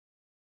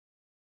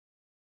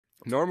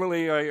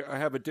Normally, I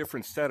have a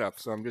different setup,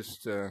 so I'm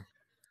just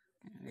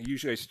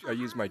usually I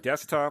use my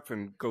desktop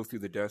and go through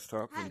the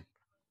desktop.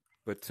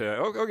 But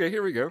okay,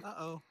 here we go.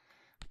 Uh-oh.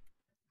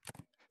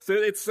 So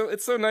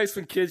it's so nice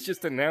when kids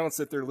just announce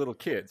that they're little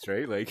kids,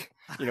 right? Like,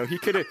 he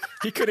could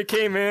have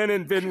came in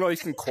and been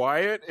nice and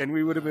quiet, and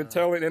we would have been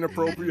telling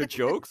inappropriate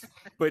jokes.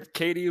 But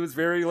Katie was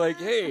very like,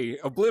 hey,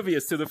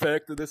 oblivious to the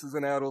fact that this is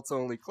an adults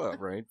only club,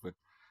 right? But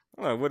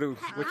I don't know,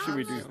 what should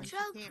we do?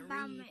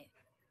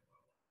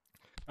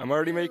 I'm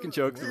already making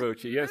jokes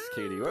about you. Yes,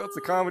 Katie. Well, it's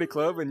a comedy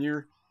club, and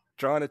you're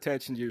drawing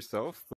attention to yourself.